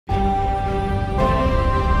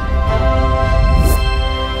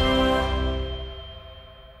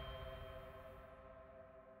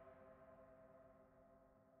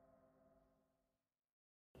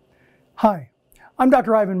Hi, I'm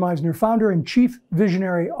Dr. Ivan Misner, founder and chief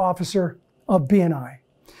visionary officer of BNI.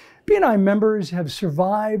 BNI members have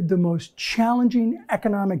survived the most challenging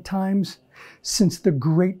economic times since the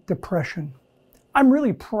Great Depression. I'm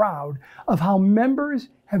really proud of how members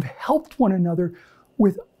have helped one another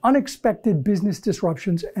with unexpected business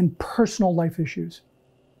disruptions and personal life issues.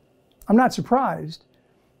 I'm not surprised,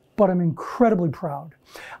 but I'm incredibly proud.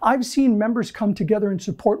 I've seen members come together and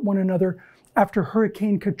support one another after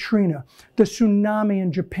Hurricane Katrina, the tsunami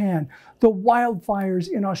in Japan, the wildfires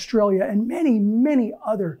in Australia, and many, many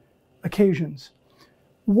other occasions.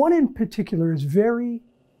 One in particular is very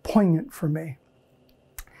poignant for me.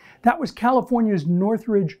 That was California's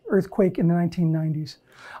Northridge earthquake in the 1990s.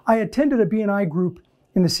 I attended a BNI group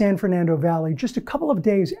in the San Fernando Valley just a couple of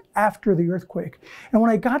days after the earthquake. And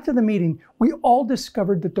when I got to the meeting, we all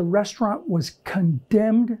discovered that the restaurant was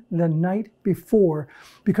condemned the night before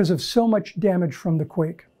because of so much damage from the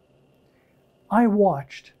quake. I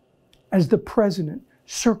watched as the president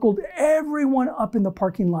circled everyone up in the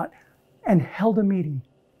parking lot and held a meeting,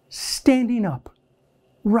 standing up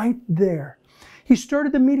right there. He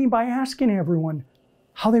started the meeting by asking everyone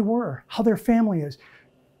how they were, how their family is,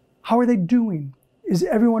 how are they doing? Is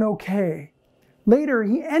everyone okay? Later,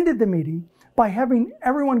 he ended the meeting by having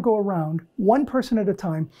everyone go around, one person at a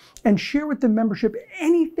time, and share with the membership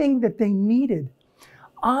anything that they needed.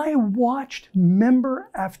 I watched member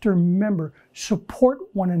after member support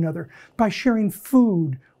one another by sharing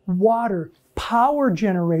food, water, power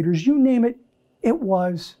generators, you name it. It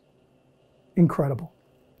was incredible.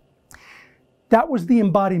 That was the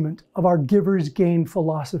embodiment of our Givers Gain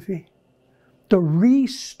philosophy. The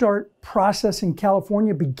restart process in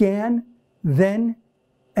California began then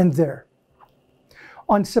and there.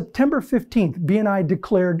 On September 15th, BNI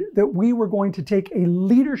declared that we were going to take a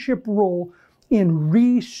leadership role in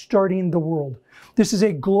restarting the world. This is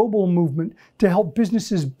a global movement to help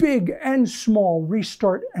businesses big and small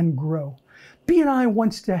restart and grow. BNI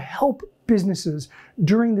wants to help businesses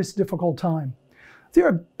during this difficult time. There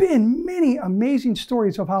have been many amazing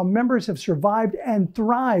stories of how members have survived and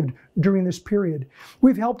thrived during this period.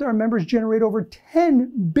 We've helped our members generate over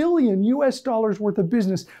 $10 billion worth of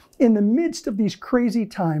business in the midst of these crazy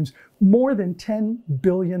times, more than $10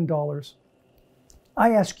 billion.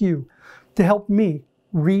 I ask you to help me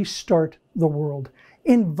restart the world.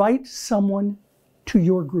 Invite someone to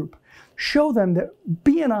your group. Show them that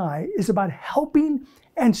BNI is about helping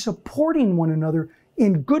and supporting one another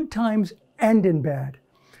in good times and in bad.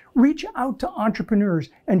 Reach out to entrepreneurs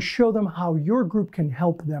and show them how your group can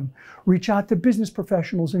help them. Reach out to business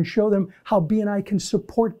professionals and show them how BNI can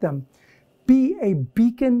support them. Be a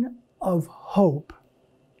beacon of hope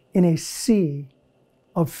in a sea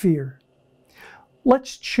of fear.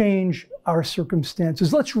 Let's change our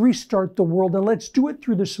circumstances. Let's restart the world, and let's do it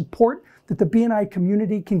through the support that the BNI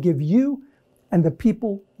community can give you and the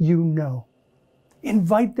people you know.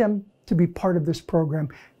 Invite them to be part of this program.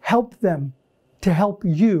 Help them to help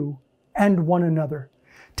you and one another.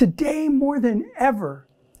 Today, more than ever,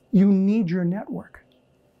 you need your network.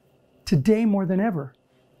 Today, more than ever,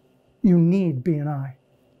 you need BNI.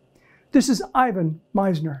 This is Ivan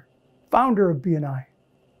Misner, founder of BNI.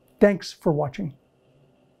 Thanks for watching.